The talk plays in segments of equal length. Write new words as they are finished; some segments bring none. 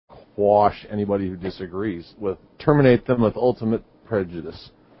squash anybody who disagrees, terminate them with ultimate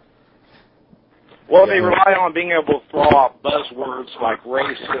prejudice. Well, they rely on being able to throw out buzzwords like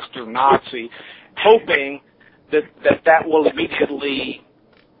racist or Nazi, hoping that will immediately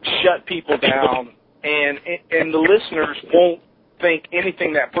shut people down, and the listeners won't think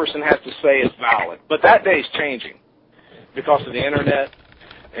anything that person has to say is valid. But that day is changing because of the internet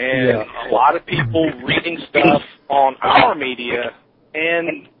and a lot of people reading stuff on our media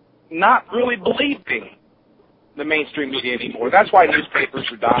and not really believing the mainstream media anymore. That's why newspapers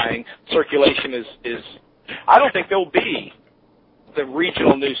are dying. Circulation is I don't think there'll be the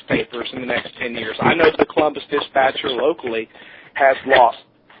regional newspapers in the next 10 years. I know the Columbus Dispatcher locally has lost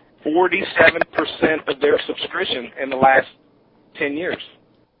 47% of their subscription in the last 10 years.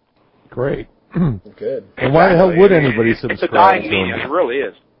 Great. Good. And why the hell would anybody subscribe? It's a dying media. It really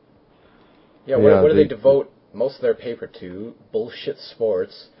is. Yeah, what do they devote most of their paper to? Bullshit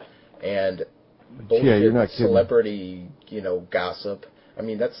sports and bullshit celebrity, gossip. I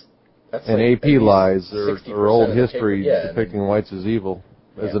mean, that's and like AP lies or old history depicting whites as evil.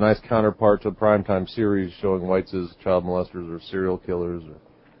 There's a nice counterpart to a primetime series showing whites as child molesters or serial killers or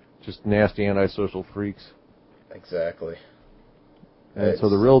just nasty antisocial freaks. Exactly. And so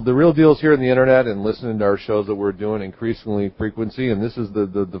the real deal is here on the internet and listening to our shows that we're doing increasingly frequency. And this is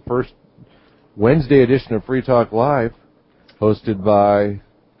the first Wednesday edition of Free Talk Live, hosted by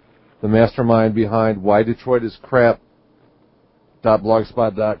the mastermind behind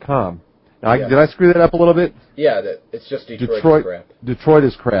whydetroitiscrap.blogspot.com. Now, did I screw that up a little bit? Yeah, it's just Detroit is crap. Detroit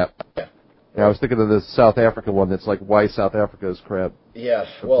is crap. Yeah. I was thinking of the South Africa one that's like why South Africa is crap. Yeah,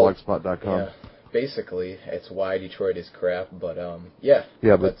 blogspot.com. Yeah, basically, it's why Detroit is crap, but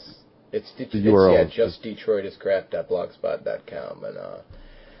but it's just DetroitisCrap.blogspot.com, and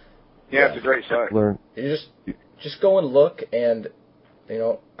it's a great site. You just go and look, and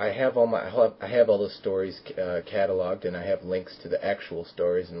I have all the stories cataloged, and I have links to the actual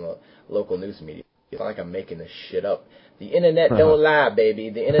stories in the local news media. It's not like I'm making this shit up. The internet don't lie, baby.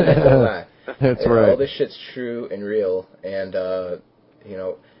 The internet don't lie. That's right. All this shit's true and real, and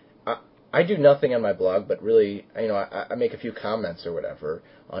I do nothing on my blog, but really, I make a few comments or whatever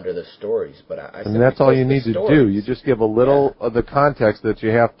under the stories. But and that's all you need to do. You just give a little of the context that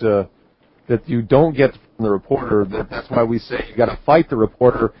you don't get from the reporter. That's why we say you got to fight the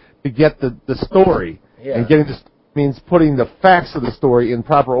reporter to get the story. Yeah. And getting this means putting the facts of the story in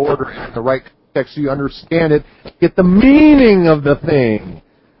proper order and in the right context so you understand it, get the meaning of the thing.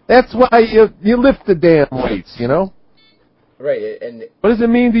 That's why you lift the damn weights, Right, and what does it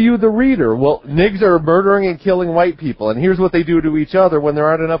mean to you, the reader? Well, nigs are murdering and killing white people, and here's what they do to each other when there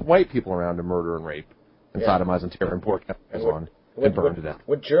aren't enough white people around to murder and rape and sodomize and tear and pork and burn to death.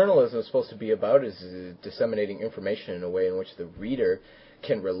 What journalism is supposed to be about is disseminating information in a way in which the reader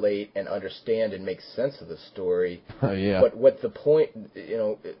can relate and understand and make sense of the story. But what the point,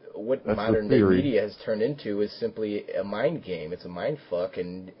 what modern day media has turned into is simply a mind game. It's a mind fuck,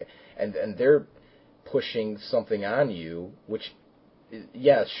 and they're pushing something on you, which,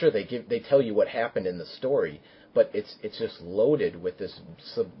 sure, they tell you what happened in the story, but it's just loaded with this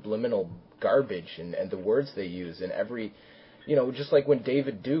subliminal garbage and the words they use, and every, just like when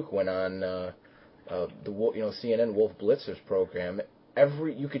David Duke went on the CNN Wolf Blitzer's program,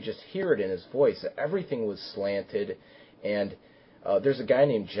 you could just hear it in his voice. Everything was slanted, and there's a guy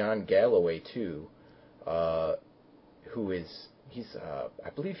named John Galloway too, I believe he's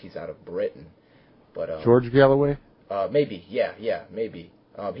out of Britain. But George Galloway? Maybe, maybe.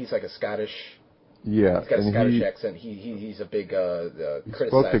 He's like a Scottish. Yeah, he's got a Scottish accent. He's a big criticizer. He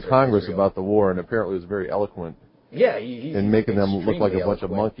spoke to Congress about the war, and apparently was very eloquent. Yeah, he's making them look like a bunch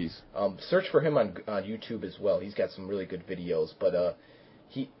of monkeys. Search for him on YouTube as well. He's got some really good videos. But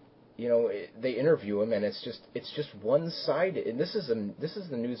they interview him, and it's just one-sided. And this is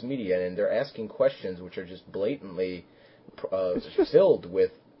the news media, and they're asking questions which are just blatantly filled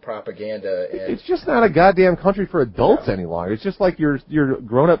with propaganda. And it's just not a goddamn country for adults any longer. It's just like you're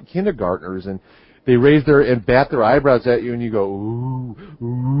grown-up kindergartners, and they raise and bat their eyebrows at you, and you go, ooh,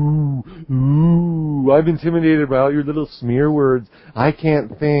 ooh, ooh, I'm intimidated by all your little smear words. I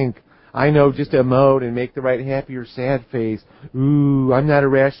can't think. I know just emote and make the right happy or sad face. Ooh, I'm not a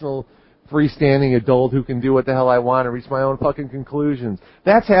rational, freestanding adult who can do what the hell I want and reach my own fucking conclusions.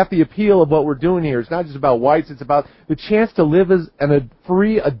 That's half the appeal of what we're doing here. It's not just about whites. It's about the chance to live as a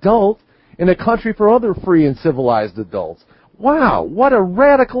free adult in a country for other free and civilized adults. Wow, what a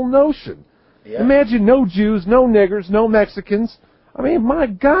radical notion. Yeah. Imagine no Jews, no niggers, no Mexicans. I mean, my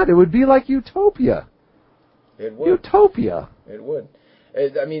God, it would be like utopia. It would. Utopia. It would.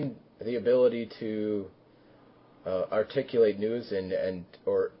 I mean, the ability to articulate news and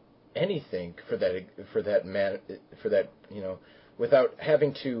anything for that without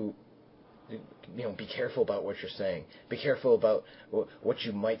having to be careful about what you're saying. Be careful about what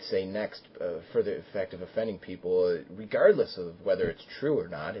you might say next for the effect of offending people, regardless of whether it's true or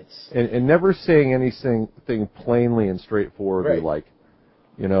not. And never saying anything plainly and straightforwardly, right. like,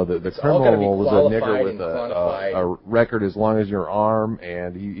 the criminal was a nigger with a record as long as your arm,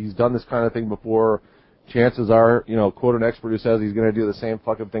 and he's done this kind of thing before. Chances are, quote an expert who says he's going to do the same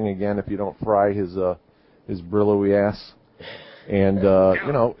fucking thing again if you don't fry his brillowy ass. And,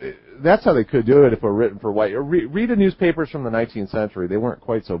 that's how they could do it if it were written for white. Read the newspapers from the 19th century. They weren't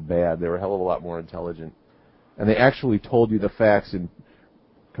quite so bad. They were a hell of a lot more intelligent. And they actually told you the facts in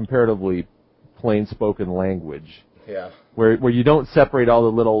comparatively plain-spoken language. Yeah. Where you don't separate all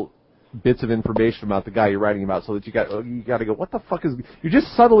the little bits of information about the guy you're writing about, so that you got to go, what the fuck is... You're just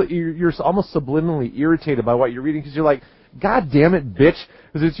you're almost subliminally irritated by what you're reading, because you're like, God damn it, bitch.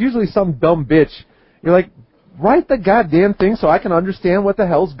 Because it's usually some dumb bitch. You're like, write the goddamn thing so I can understand what the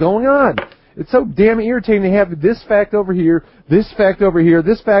hell's going on. It's so damn irritating to have this fact over here, this fact over here,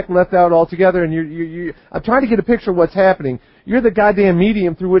 this fact left out altogether, and you're I'm trying to get a picture of what's happening. You're the goddamn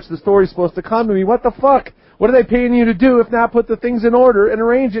medium through which the story's supposed to come to me. What the fuck? What are they paying you to do if not put the things in order and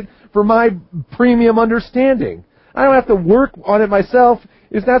arrange it for my premium understanding? I don't have to work on it myself.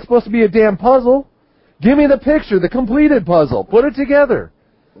 It's not supposed to be a damn puzzle. Give me the picture, the completed puzzle. Put it together.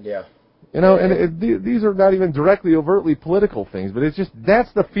 Yeah. These are not even directly, overtly political things, but it's just,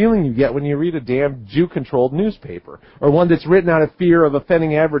 that's the feeling you get when you read a damn Jew-controlled newspaper, or one that's written out of fear of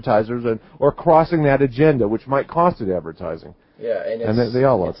offending advertisers or crossing that agenda, which might cost it advertising. Yeah, and they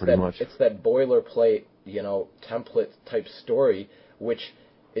all are pretty much. It's that boilerplate, template type story, which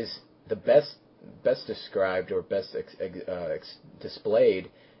is the best described or best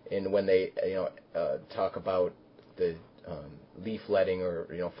displayed in when they talk about the leafletting or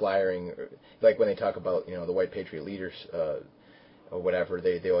flyering, or like when they talk about the white patriot leaders or whatever,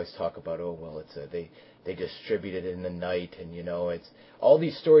 they always talk about, oh well, it's they distribute it in the night, and it's all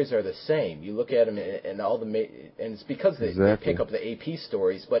these stories are the same. You look at them and all and it's because they pick up the AP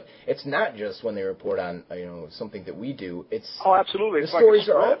stories, but it's not just when they report on something that we do. It's absolutely. The stories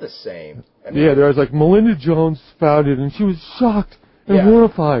are all the same. There's like Melinda Jones found it and she was shocked and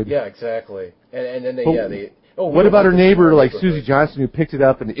horrified. Yeah, exactly. And then they. Oh, what about her neighbor, like Susie Johnson, who picked it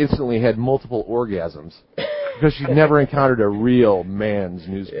up and instantly had multiple orgasms because she'd never encountered a real man's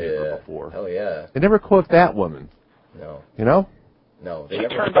newspaper before? Hell yeah! They never quote that woman. No. No, they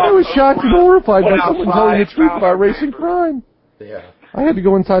never. I was shocked and horrified by someone telling the truth about race and crime. Yeah. I had to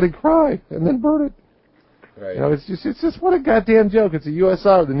go inside and cry and then burn it. Right. It's just what a goddamn joke. It's the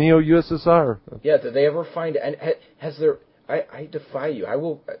USSR, the neo-USSR. Yeah. Did they ever find? And has there? I defy you.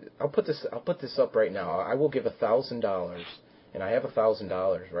 I'll put this up right now. I will give $1,000, and I have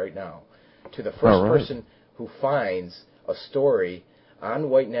 $1,000 right now, to the first person who finds a story on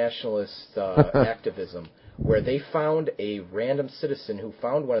white nationalist activism where they found a random citizen who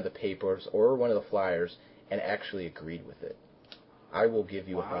found one of the papers or one of the flyers and actually agreed with it. I will give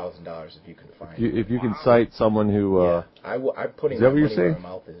you $1,000 if you can find it. If you can cite someone who... I'm putting is that my what you're money saying? where my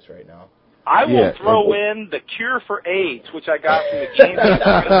mouth is right now. I will throw in the cure for AIDS, which I got from the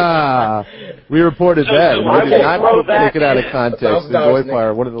Kansas. We reported that. I did not take it out of context. $1,000 The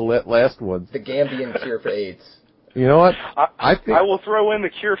Fire, one of the last ones. The Gambian cure for AIDS. You know what? I will throw in the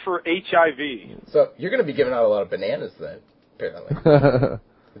cure for HIV. So you're going to be giving out a lot of bananas then, apparently.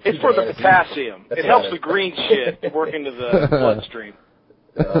 It's for the potassium. It helps the green shit work into the bloodstream.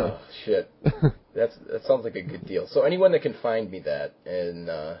 Oh, shit. That sounds like a good deal. So anyone that can find me that, and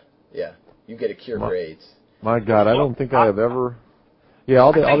you get a cure for AIDS. My God, I don't think I have ever... Yeah,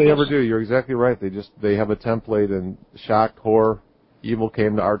 all they ever do, you're exactly right. They have a template, and shock, horror, evil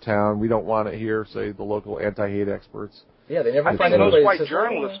came to our town. We don't want it here, say the local anti-hate experts. Yeah, they never I find think anybody most white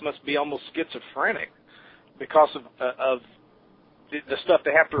journalists must be almost schizophrenic because of the stuff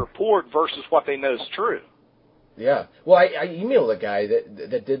they have to report versus what they know is true. Yeah. Well, I emailed a guy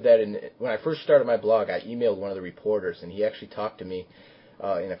that did that. When I first started my blog, I emailed one of the reporters, and he actually talked to me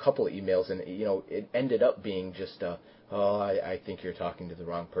in a couple of emails, and it ended up being just I think you're talking to the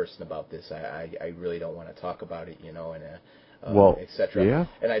wrong person about this. I really don't want to talk about it, and etc. Yeah.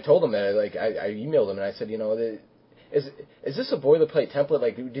 And I told him that I emailed him and I said, is this a boilerplate template?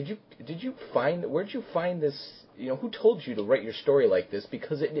 Like, did you find, where'd you find this? Who told you to write your story like this?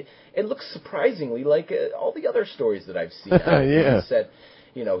 Because it looks surprisingly like all the other stories that I've seen. Yeah. He said,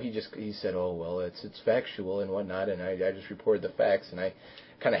 he said, oh well, it's factual and whatnot, and I just reported the facts, and I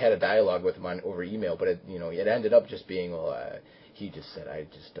kind of had a dialogue with him over email, but it ended up just being, he just said, I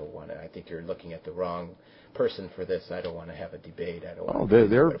just don't want to. I think you're looking at the wrong person for this. I don't want to have a debate. I don't want to get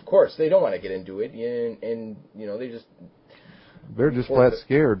into it. Of course, they don't want to get into it, and they're just flat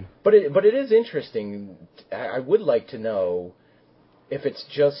scared. But it is interesting. I would like to know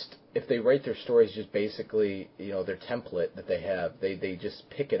if they write their stories just basically, their template that they have, they just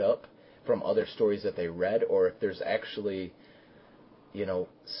pick it up from other stories that they read, or if there's actually,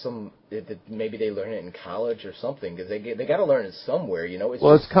 maybe they learn it in college or something, because they got to learn it somewhere,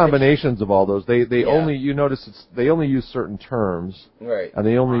 It's combinations of all those. They only, you notice they only use certain terms, right, and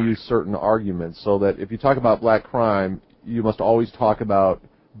they only use certain arguments, so that if you talk about black crime, you must always talk about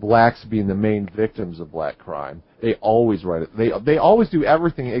blacks being the main victims of black crime. They always write it. They always do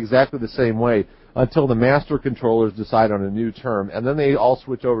everything exactly the same way until the master controllers decide on a new term, and then they all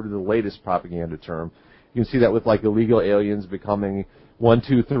switch over to the latest propaganda term. You can see that with like illegal aliens becoming 1,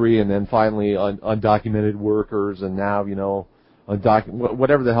 2, 3, and then finally undocumented workers, and now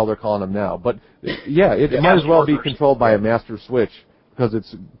whatever the hell they're calling them now. But yeah, it might as well be controlled by a master switch because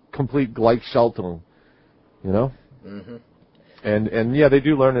it's complete Gleichschaltung, Mm-hmm. And yeah, they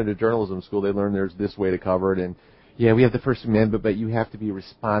do learn it at journalism school. They learn there's this way to cover it, and yeah, we have the First Amendment, but you have to be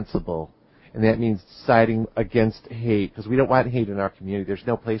responsible, and that means siding against hate, because we don't want hate in our community. There's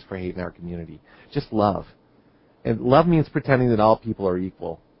no place for hate in our community. Just love, and love means pretending that all people are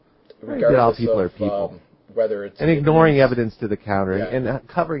equal. Regardless that all people of, are people. Whether it's and ignoring evidence to the counter, and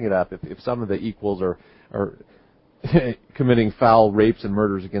covering it up if some of the equals are committing foul rapes and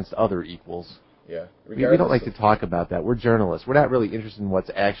murders against other equals. Yeah. We don't like to talk about that. We're journalists. We're not really interested in what's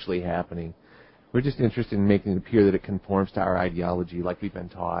actually happening. We're just interested in making it appear that it conforms to our ideology like we've been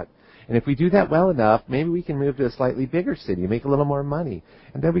taught. And if we do that well enough, maybe we can move to a slightly bigger city, make a little more money.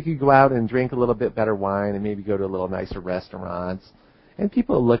 And then we could go out and drink a little bit better wine and maybe go to a little nicer restaurants. And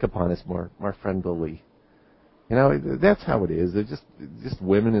people will look upon us more friendlily. That's how it is. They're just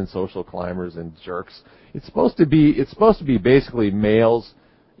women and social climbers and jerks. It's supposed to be basically males,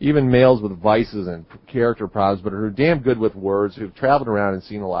 even males with vices and character problems, but who are damn good with words, who've traveled around and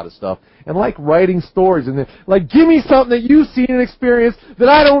seen a lot of stuff, and like writing stories, and like, give me something that you've seen and experienced that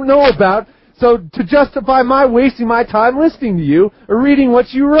I don't know about, so to justify my wasting my time listening to you or reading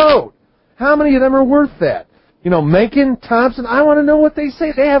what you wrote. How many of them are worth that? Mencken, Thompson, I want to know what they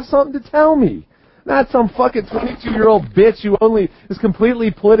say. They have something to tell me. Not some fucking 22-year-old bitch who only is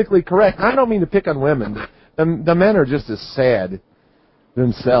completely politically correct. I don't mean to pick on women. The men are just as sad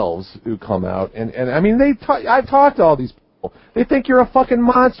themselves who come out, and I mean, I've talked to all these people. They think you're a fucking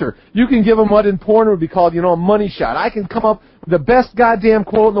monster. You can give them what in porn would be called, a money shot. I can come up with the best goddamn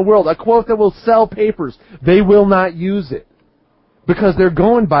quote in the world, a quote that will sell papers. They will not use it because they're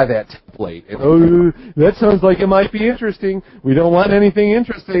going by that template. And, that sounds like it might be interesting. We don't want anything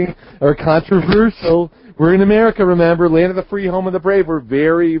interesting or controversial. We're in America, remember, land of the free, home of the brave. We're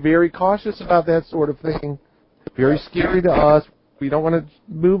very, very cautious about that sort of thing. Very scary to us. We don't want to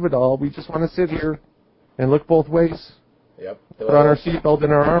move at all. We just want to sit here and look both ways. Yep. Put on our seatbelt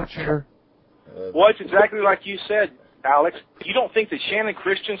in our armchair. Well, it's exactly like you said, Alex. You don't think the Shannon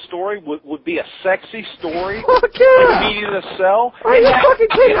Christian story would be a sexy story for the media to sell? Are you fucking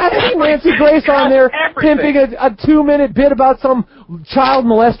kidding? I had Nancy Grace on there pimping a 2-minute bit about some child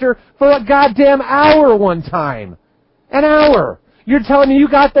molester for a goddamn hour one time. An hour. You're telling me you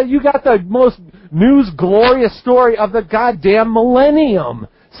got the most news glorious story of the goddamn millennium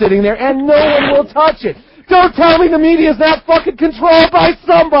sitting there, and no one will touch it. Don't tell me the media is not fucking controlled by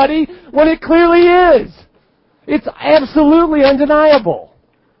somebody when it clearly is. It's absolutely undeniable.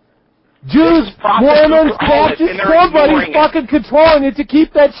 Jews, Mormons, Baptists, somebody's fucking controlling it to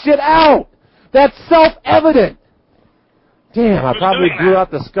keep that shit out. That's self-evident. Damn, I probably blew out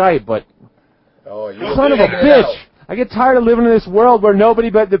the Skype, but son of a bitch. I get tired of living in this world where nobody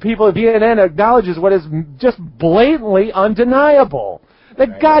but the people at VNN acknowledges what is just blatantly undeniable. They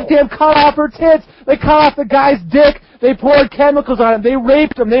goddamn cut off her tits. They cut off the guy's dick. They poured chemicals on him. They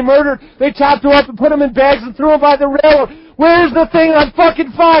raped him. They murdered. They chopped him up and put him in bags and threw him by the railroad. Where's the thing on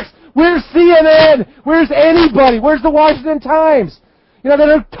fucking Fox? Where's CNN? Where's anybody? Where's the Washington Times? They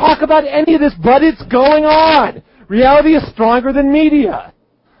don't talk about any of this, but it's going on. Reality is stronger than media.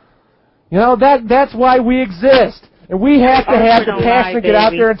 That's why we exist. And we have to have the passion to get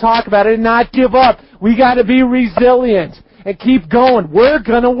out there and talk about it and not give up. We got to be resilient and keep going. We're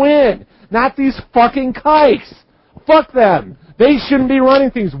going to win. Not these fucking kikes. Fuck them. They shouldn't be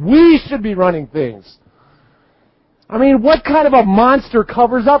running things. We should be running things. I mean, what kind of a monster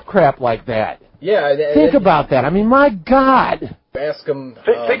covers up crap like that? Yeah. Think about that. I mean, my God. Ask them.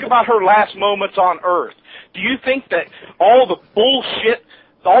 Think about her last moments on Earth. Do you think that all the bullshit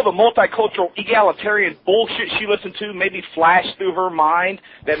all the multicultural egalitarian bullshit she listened to maybe flashed through her mind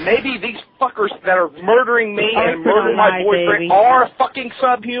that maybe these fuckers that are murdering me and murdering my boyfriend are fucking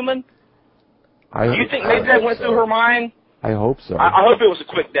subhuman? Do you think maybe that went through her mind? I hope so. I hope it was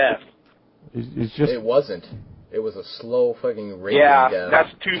a quick death. It's just... It wasn't. It was a slow fucking raping death. Yeah,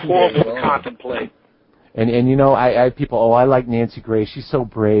 that's too horrible to contemplate. And you know, I have people, I like Nancy Grace. She's so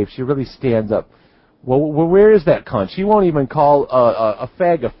brave. She really stands up. Well, where is that cunt? She won't even call a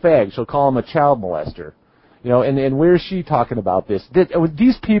fag a fag. She'll call him a child molester. You know, and where is she talking about this?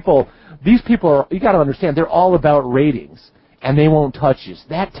 These people are, you got to understand, they're all about ratings, and they won't touch you.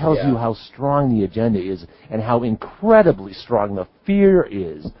 That tells you how strong the agenda is and how incredibly strong the fear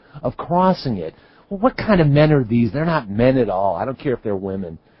is of crossing it. Well, what kind of men are these? They're not men at all. I don't care if they're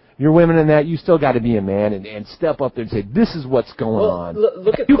women. You're women in that, you still got to be a man and step up there and say, this is what's going on.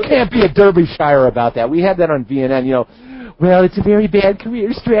 You can't be a Derbyshire about that. We had that on VNN, you know. Well, it's a very bad career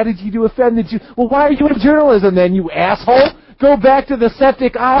strategy to offend the Jews. Well, why are you in journalism then, you asshole? Go back to the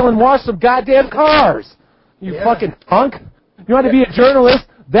septic aisle and wash some goddamn cars. You fucking punk. You want to be a journalist?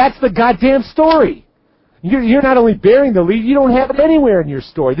 That's the goddamn story. You're not only bearing the lead, you don't have it anywhere in your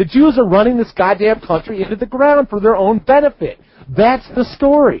story. The Jews are running this goddamn country into the ground for their own benefit. That's the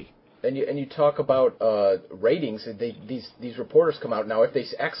story. And you talk about ratings. These reporters come out now. If they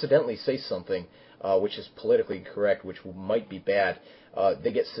accidentally say something which is politically incorrect, which might be bad,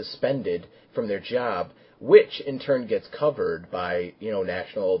 they get suspended from their job, which in turn gets covered by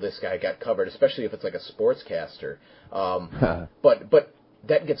national. This guy got covered, especially if it's like a sportscaster. But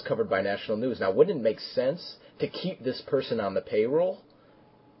that gets covered by national news. Now, wouldn't it make sense to keep this person on the payroll?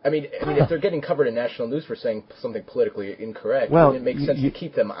 I mean, if they're getting covered in national news for saying something politically incorrect, wouldn't it make sense to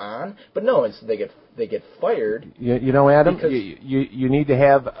keep them on? But no, instead they get fired. You know, Adam, you need to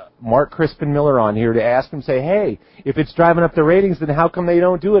have Mark Crispin Miller on here to ask him, say, hey, if it's driving up the ratings, then how come they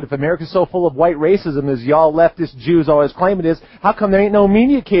don't do it? If America's so full of white racism, as y'all leftist Jews always claim it is, how come there ain't no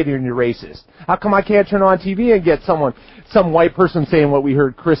media catering to racist? How come I can't turn on TV and get some white person saying what we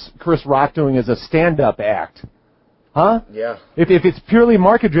heard Chris Rock doing as a stand-up act? Huh? Yeah. If it's purely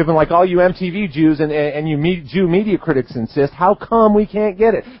market-driven, like all you MTV Jews and you Jew media critics insist, how come we can't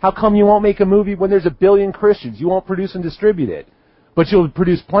get it? How come you won't make a movie when there's 1 billion Christians? You won't produce and distribute it. But you'll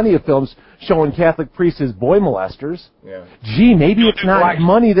produce plenty of films showing Catholic priests as boy molesters. Yeah. Gee, maybe it's not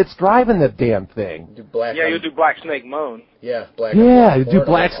money that's driving the damn thing. You'll do Black Snake Moan. Yeah, you do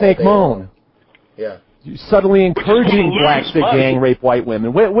Black Snake Moan. Yeah. You're subtly encouraging blacks to gang rape white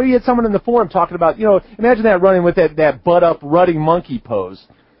women. Where you had someone in the forum talking about, imagine that running with that butt-up rutting monkey pose,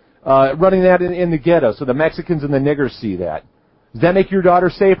 running that in the ghetto so the Mexicans and the niggers see that. Does that make your daughter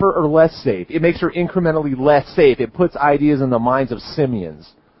safer or less safe? It makes her incrementally less safe. It puts ideas in the minds of simians.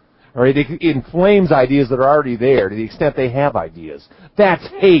 All right, it inflames ideas that are already there to the extent they have ideas. That's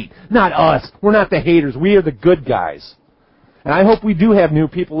hate, not us. We're not the haters. We are the good guys. And I hope we do have new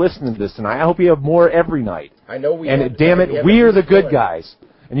people listening to this tonight. I hope we have more every night. I know we And damn it, we are the good guys.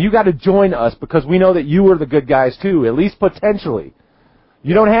 And you got to join us because we know that you are the good guys too, at least potentially.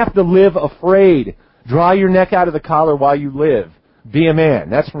 You don't have to live afraid. Draw your neck out of the collar while you live. Be a man.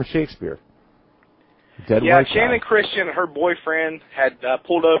 That's from Shakespeare. Shannon Christian and her boyfriend had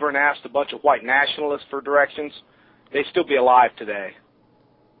pulled over and asked a bunch of white nationalists for directions. They'd still be alive today.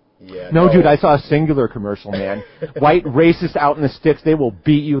 Yeah, no, dude, I saw a Singular commercial, man. White racists out in the sticks, they will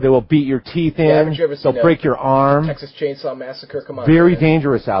beat you. They will beat your teeth in. Haven't you ever seen They'll break your arm. Texas Chainsaw Massacre? Come on, Very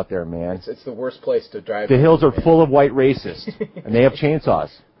dangerous out there, man. It's the worst place to drive. The hills are full of white racists, and they have chainsaws.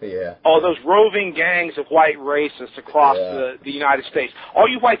 Yeah. Oh, those roving gangs of white racists across the United States. All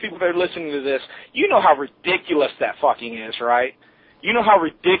you white people that are listening to this, you know how ridiculous that fucking is, right? You know how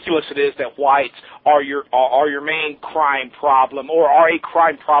ridiculous it is that whites are your main crime problem or are a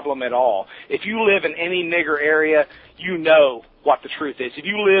crime problem at all. If you live in any nigger area, you know what the truth is. If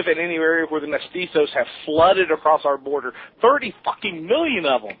you live in any area where the mestizos have flooded across our border, 30 fucking million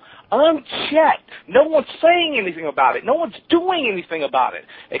of them, unchecked. No one's saying anything about it. No one's doing anything about it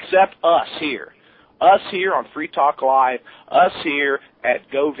except us here. Us here on Free Talk Live, us here at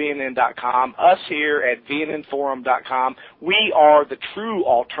govnn.com, us here at vnnforum.com. We are the true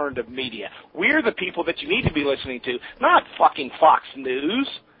alternative media. We're the people that you need to be listening to, not fucking Fox News.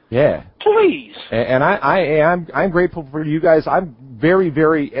 Yeah. Please. And I'm grateful for you guys. I'm very,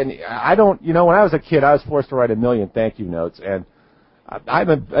 very, and I don't, when I was a kid, I was forced to write 1 million thank you notes, and I'm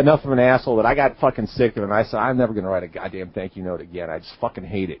enough of an asshole that I got fucking sick of it, and I said, I'm never going to write a goddamn thank you note again. I just fucking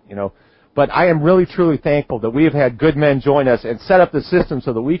hate it, But I am really, truly thankful that we have had good men join us and set up the system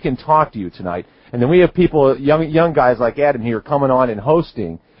so that we can talk to you tonight. And then we have people, young guys like Adam here, coming on and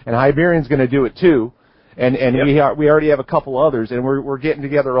hosting, and Hiberion's going to do it too. And we already have a couple others, and we're getting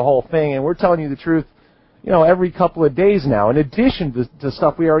together a whole thing, and we're telling you the truth, every couple of days now, in addition to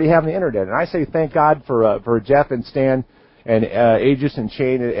stuff we already have on the internet. And I say thank God for Jeff and Stan and Aegis and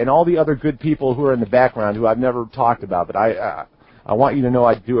Shane and all the other good people who are in the background who I've never talked about, but I want you to know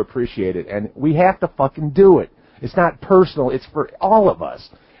I do appreciate it. And we have to fucking do it. It's not personal. It's for all of us.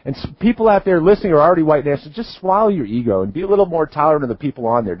 And people out there listening are already white nationalists. Just swallow your ego and be a little more tolerant of the people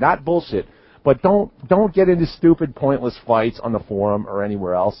on there. Not bullshit, but don't get into stupid, pointless fights on the forum or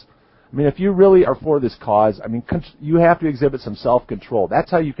anywhere else. I mean, if you really are for this cause, I mean, you have to exhibit some self-control.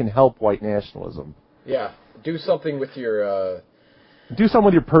 That's how you can help white nationalism. Yeah. Do something with your... Do something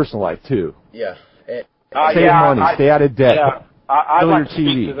with your personal life, too. Yeah. Save money. Stay out of debt. Yeah, I'd like to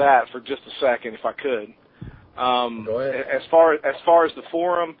speak to that for just a second, if I could. Go ahead. As far as the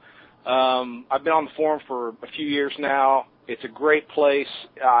forum, I've been on the forum for a few years now. It's a great place.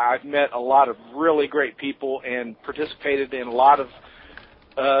 I've met a lot of really great people and participated in a lot of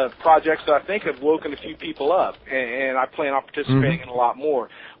projects that I think have woken a few people up, and I plan on participating in a lot more.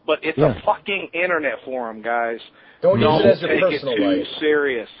 But it's a fucking internet forum, guys. Don't use it as your take personal it too life.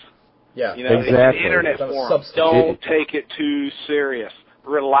 serious. Yeah, exactly. It's an internet forum. Don't take it too serious.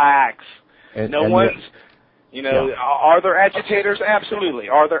 Relax. Are there agitators? Absolutely.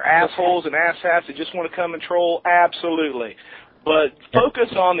 Are there assholes and asshats that just want to come and troll? Absolutely. But focus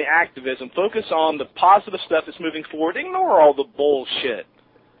on the activism. Focus on the positive stuff that's moving forward. Ignore all the bullshit.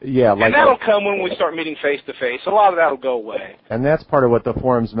 Yeah, and that'll come when we start meeting face to face. A lot of that'll go away. And that's part of what the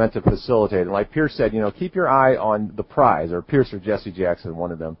forum's meant to facilitate. And like Pierce said, keep your eye on the prize, or Pierce or Jesse Jackson,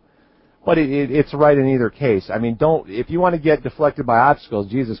 one of them. But it's right in either case. I mean, if you want to get deflected by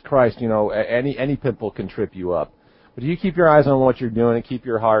obstacles, Jesus Christ, any pimple can trip you up. But you keep your eyes on what you're doing and keep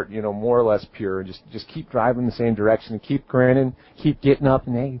your heart, more or less pure, and just keep driving in the same direction and keep grinning, keep getting up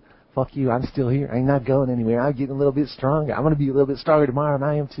and, hey, fuck you, I'm still here. I'm not going anywhere. I'm getting a little bit stronger. I'm going to be a little bit stronger tomorrow than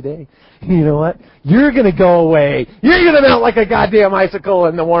I am today. You know what? You're going to go away. You're going to melt like a goddamn icicle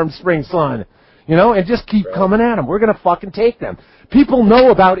in the warm spring sun. And just keep coming at them. We're going to fucking take them. People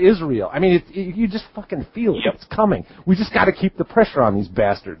know about Israel. I mean, you just fucking feel it. It's coming. We just got to keep the pressure on these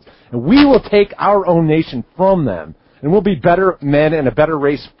bastards. And we will take our own nation from them. And we'll be better men and a better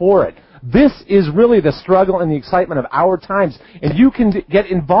race for it. This is really the struggle and the excitement of our times. And you can get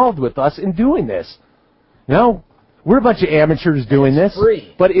involved with us in doing this. We're a bunch of amateurs doing this.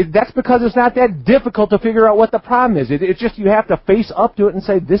 Free. But that's because it's not that difficult to figure out what the problem is. It's just you have to face up to it and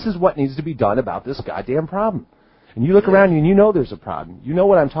say, this is what needs to be done about this goddamn problem. And you look around and you know there's a problem. You know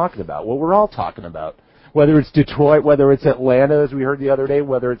what I'm talking about, what we're all talking about. Whether it's Detroit, whether it's Atlanta, as we heard the other day,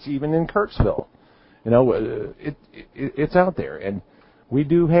 whether it's even in Kirksville. It's out there. And we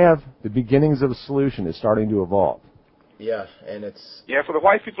do have the beginnings of a solution is starting to evolve. Yeah, and it's... Yeah, for the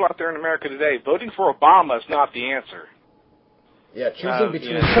white people out there in America today, voting for Obama is not the answer. Yeah, choosing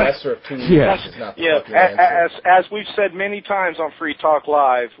between the lesser of two evils is not the fucking answer. As we've said many times on Free Talk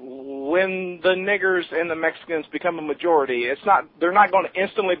Live, when the niggers and the Mexicans become a majority, they're not going to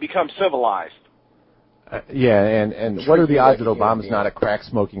instantly become civilized. And what are the odds that Obama's not a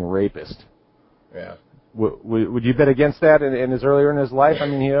crack-smoking rapist? Yeah. Would you bet against that in his earlier in his life? I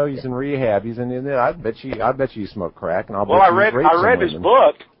mean, he's in rehab. He's in I bet you smoke crack, and I read his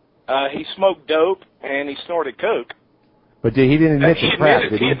book. He smoked dope and he snorted coke. But he didn't admit to crack,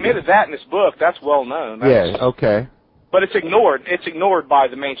 did he? He admitted that in his book. That's well known. Okay. But it's ignored. It's ignored by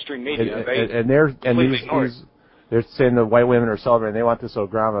the mainstream media. They're saying the white women are celebrating. They want this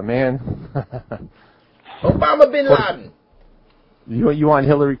Obama man. Obama bin Laden. You want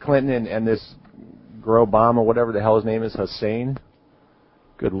Hillary Clinton and this girl Obama, whatever the hell his name is, Hussein?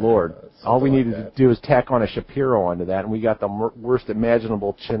 Good Lord. All we needed to do is tack on a Shapiro onto that, and we got the worst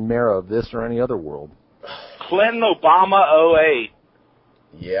imaginable chimera of this or any other world. Clinton, Obama, 08.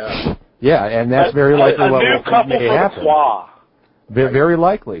 Yeah. Yeah, and that's very likely what may happen. Very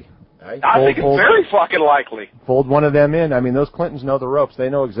likely. I think it's very fucking likely. Fold one of them in. I mean, those Clintons know the ropes. They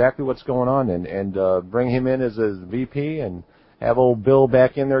know exactly what's going on, and bring him in as a VP and have old Bill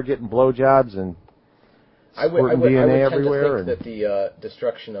back in there getting blowjobs and squirting DNA everywhere. I would tend to think that the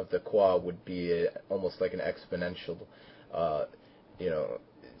destruction of the Qua would be almost like an exponential,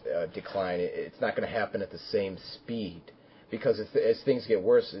 decline. It's not going to happen at the same speed because as things get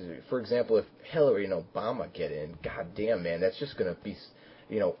worse, for example, if Hillary and Obama get in, goddamn man, that's just going to be,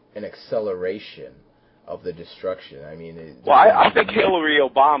 an acceleration of the destruction. I mean, I think Hillary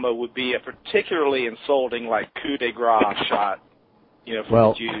Obama would be a particularly insulting, coup de grace shot,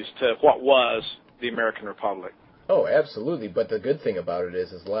 for the Jews to what was the American Republic. Oh, absolutely. But the good thing about it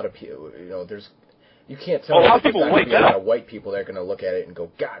is a lot of people, You can't tell a lot of there's people not going to wake be a lot up. of white people that are going to look at it and go,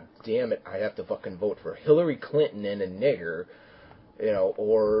 God damn it, I have to fucking vote for Hillary Clinton and a nigger,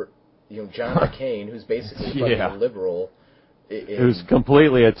 or John McCain, who's basically fucking a liberal. Who's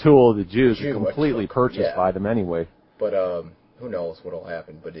completely a tool of the Jews, completely purchased by them anyway. But who knows what'll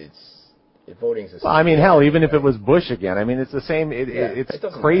happen? But voting's. Well, I mean, hell, even if it was Bush again, I mean, it's the same. It's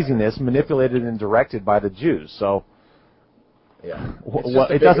craziness manipulated and directed by the Jews. So. Yeah.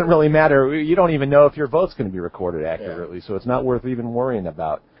 It doesn't really matter. You don't even know if your vote's going to be recorded accurately, so it's not worth even worrying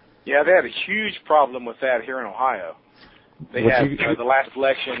about. Yeah, they had a huge problem with that here in Ohio. They had the last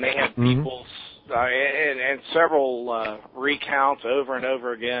election. They had people's and several recounts over and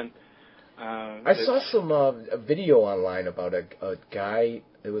over again. I saw some a video online about a guy.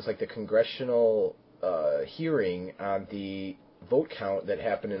 It was like the congressional hearing on the vote count that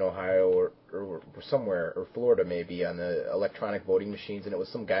happened in Ohio or somewhere, or Florida maybe, on the electronic voting machines, and it was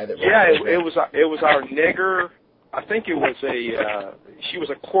some guy that... Yeah, it was our nigger. I think it was she was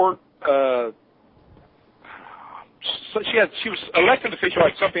a court... So she was elected official,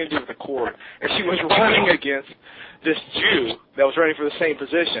 like something to do with the court, and she was running against this Jew that was running for the same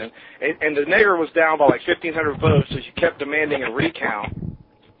position, and the nigger was down by like 1,500 votes, so she kept demanding a recount,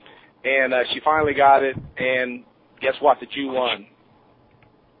 and she finally got it, and guess what? The Jew won.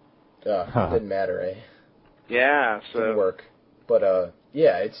 It didn't matter, eh? Yeah, so... Didn't work. But,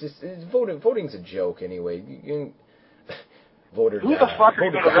 it's voting's a joke anyway. Vote or die. Who the fuck are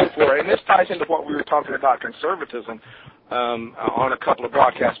you going to vote for? And this ties into what we were talking about conservatism on a couple of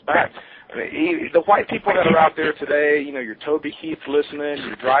broadcasts back. I mean, the white people that are out there today, your Toby Keith listening,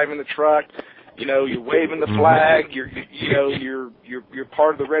 you're driving the truck, you're waving the flag, you're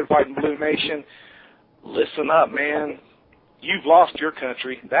part of the red, white, and blue nation. Listen up, man. You've lost your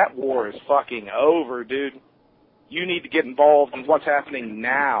country. That war is fucking over, dude. You need to get involved in what's happening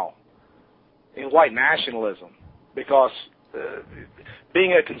now in white nationalism, because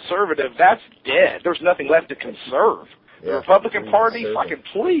being a conservative, that's dead. There's nothing left to conserve. The Republican Party, fucking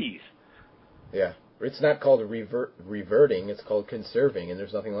please. Yeah. It's not called reverting. It's called conserving, and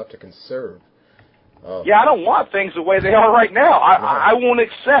there's nothing left to conserve. I don't want things the way they are right now. I won't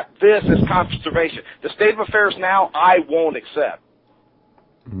accept this as conservation. The state of affairs now, I won't accept.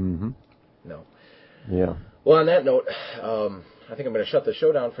 Mm-hmm. No. Yeah. Well, on that note, I think I'm going to shut the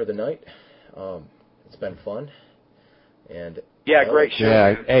show down for the night. It's been fun. And great show.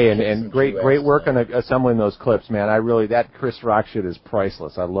 Yeah, hey, and great work on assembling those clips, man. That Chris Rock shit is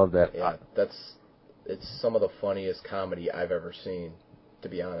priceless. I love that. Yeah, it's some of the funniest comedy I've ever seen, to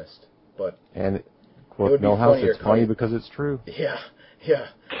be honest. But quote Millhouse, it's funny because it's true. Yeah.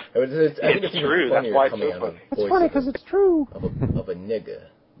 I think it's true. Even funnier coming out of the voice. It's funny because it's true. Of a nigga,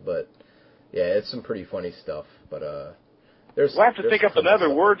 but yeah, it's some pretty funny stuff. But we'll have to think up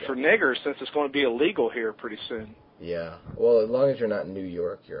another word for nigger, since it's going to be illegal here pretty soon. Yeah. Well, as long as you're not in New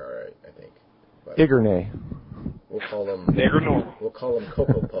York, you're all right, I think. Iggernay. We'll call them nigger normal. We'll call them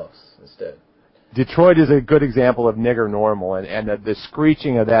Cocoa Puffs instead. Detroit is a good example of nigger normal, and the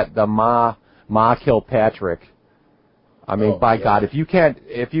screeching of that, the Ma Kilpatrick. I mean, God, if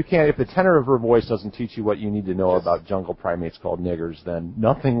the tenor of her voice doesn't teach you what you need to know about jungle primates called niggers, then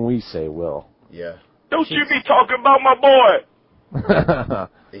nothing we say will. Yeah. Don't you be talking about my boy.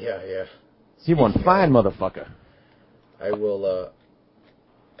 Yeah. He won fine, motherfucker. I will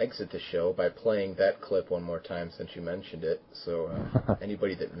exit the show by playing that clip one more time since you mentioned it, so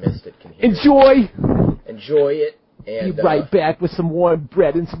anybody that missed it can hear it. Enjoy it. And be right back with some warm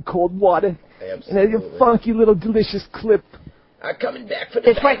bread and some cold water. Absolutely. And a funky little delicious clip. I'm coming back for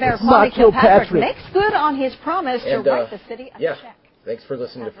the Detroit Mayor Paul Kilpatrick makes good on his promise to write the city a check. Thanks for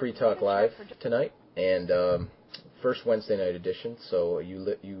listening to Free Talk Live tonight, and first Wednesday night edition, so you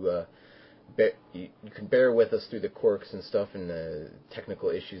can bear with us through the quirks and stuff and the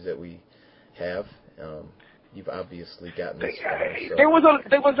technical issues that we have. You've obviously gotten this far. So. There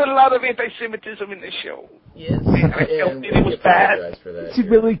was a lot of anti-Semitism in this show. Yes, and it was bad. For that should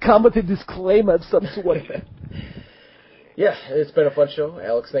really come with a disclaimer of some sort. Yeah, it's been a fun show.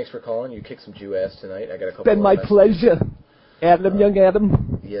 Alex, thanks for calling. You kicked some Jew ass tonight. I got a couple. Been my pleasure, Adam, young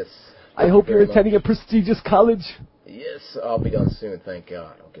Adam. Yes. I hope you're attending a prestigious college. Yes, I'll be done soon. Thank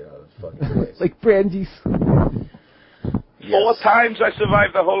God. I'll get out of this fucking place. Like Brandy's. Yes. 4 times I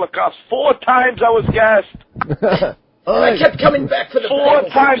survived the Holocaust. 4 times I was gassed. And I kept coming back for the 4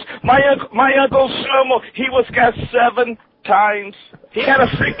 times. My uncle Shlomo, he was gassed 7 times. He had a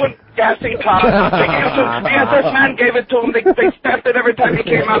frequent gassing time. The SS man gave it to him. They stamped it every time he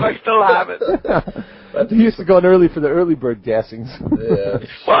came out. I still have it. They used to go in early for the early bird gassings. Yeah.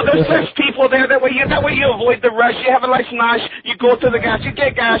 Well, there's people there. That way you avoid the rush. You have a nice lunch. You go to the gas. You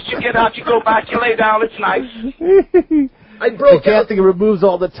get gas. You get out. You go back. You lay down. It's nice. I broke out. It removes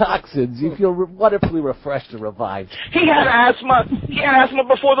all the toxins. You feel wonderfully refreshed and revived. He had asthma. He had asthma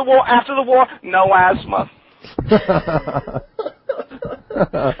before the war. After the war, no asthma.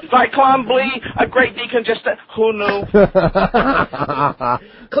 Zyklon B, a great decongestant. Who knew?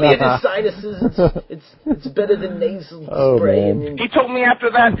 Cleared his sinuses. It's better than nasal spray. Man. He told me after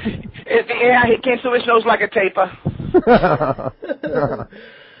that, he came through his nose like a taper.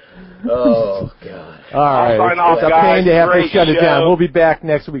 Oh, God. All right. I'll sign off, it's a guys. pain to have to Great shut it show. down. We'll be back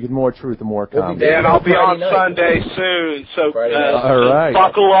next week with more truth and more comedy. And I'll be on Friday Sunday soon. So All right.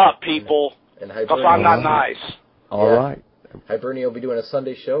 buckle up, people. And Because I'm not nice. All right. Hibernia will be doing a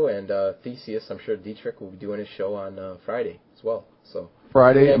Sunday show, and Theseus, I'm sure Dietrich will be doing his show on Friday as well. So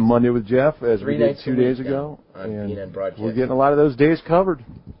Friday and Monday with Jeff, as we did 2 days ago. On and VNN broadcast. We're getting a lot of those days covered.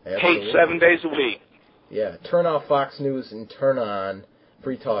 Hate 7 days a week. Yeah, turn off Fox News and turn on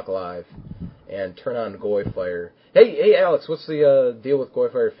Free Talk Live, and turn on Goy Fire. Hey, Alex, what's the deal with Goy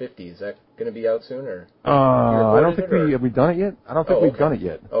Fire 50? Is that going to be out soon, or? I don't think have we done it yet. I don't think we've done it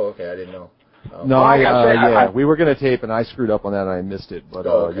yet. Oh, okay, I didn't know. No, we were going to tape, and I screwed up on that, and I missed it. But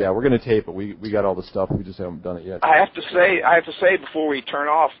okay. yeah, we're going to tape it. We got all the stuff. We just haven't done it yet. I have to say before we turn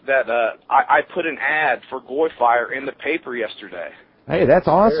off that I put an ad for Goy Fire in the paper yesterday. Hey, that's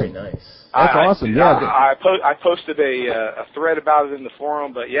awesome. Very nice. That's awesome. Yeah. I posted a thread about it in the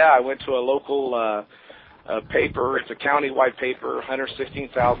forum, but yeah, I went to a local paper. It's a county-wide paper,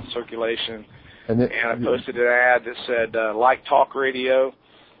 116,000 circulation, and I posted an ad that said, like talk radio,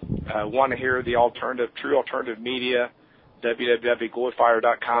 want to hear the true alternative media,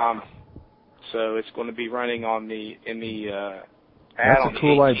 www.goyfire.com. So it's going to be running in the ad. That's a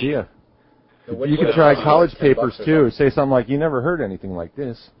cool idea. You can try college papers, too. Say something like, you never heard anything like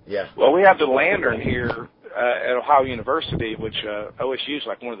this. Yeah. Well, we have the Lantern here at Ohio University, which OSU is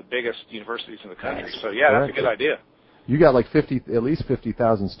like one of the biggest universities in the country. So, yeah, that's a good idea. You got like at least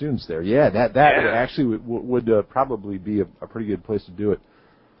 50,000 students there. Yeah, that actually would probably be a pretty good place to do it.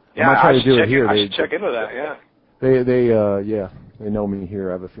 Yeah, I should check into that, yeah. They know me here.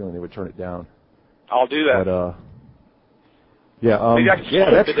 I have a feeling they would turn it down. I'll do that. But,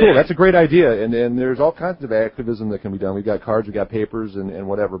 that's cool. That's a great idea, and there's all kinds of activism that can be done. We've got cards, we've got papers, and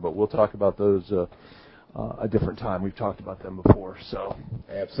whatever, but we'll talk about those a different time. We've talked about them before, so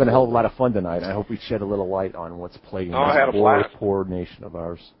it's been a hell of a lot of fun tonight. I hope we shed a little light on what's plaguing this poor nation of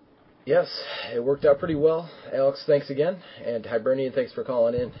ours. Yes, it worked out pretty well. Alex, thanks again, and Hibernian, thanks for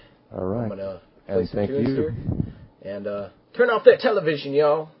calling in. All right. I'm going to play some tunes you. here. And turn off that television,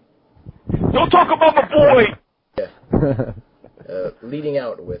 y'all. Don't talk about my boy! Yeah. Leading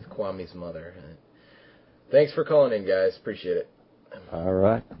out with Kwame's mother. Thanks for calling in, guys. Appreciate it. All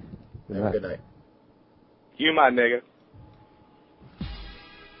right. Have a good night. You my nigga.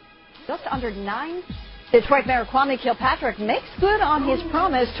 Just under 9. Detroit Mayor Kwame Kilpatrick makes good on his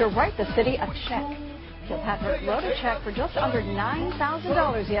promise to write the city a check. Kilpatrick wrote a check for just under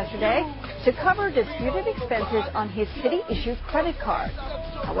 $9,000 yesterday to cover disputed expenses on his city-issued credit card.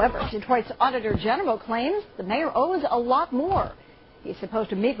 However, Detroit's Auditor General claims the mayor owes a lot more. He's supposed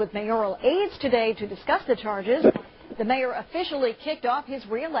to meet with mayoral aides today to discuss the charges. The mayor officially kicked off his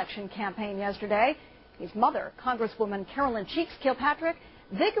re-election campaign yesterday. His mother, Congresswoman Carolyn Cheeks Kilpatrick,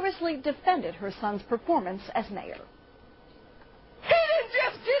 vigorously defended her son's performance as mayor. He didn't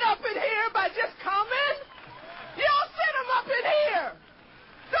just get up in here by just coming. Y'all sent him up in here.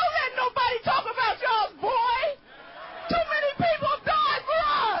 Don't let nobody talk about y'all's boy. Too many people died for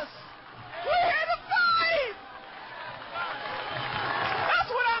us. We're here to fight.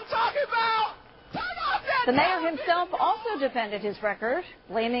 That's what I'm talking about. Turn off that. The mayor himself also defended his record,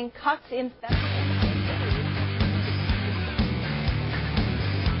 blaming cuts in federal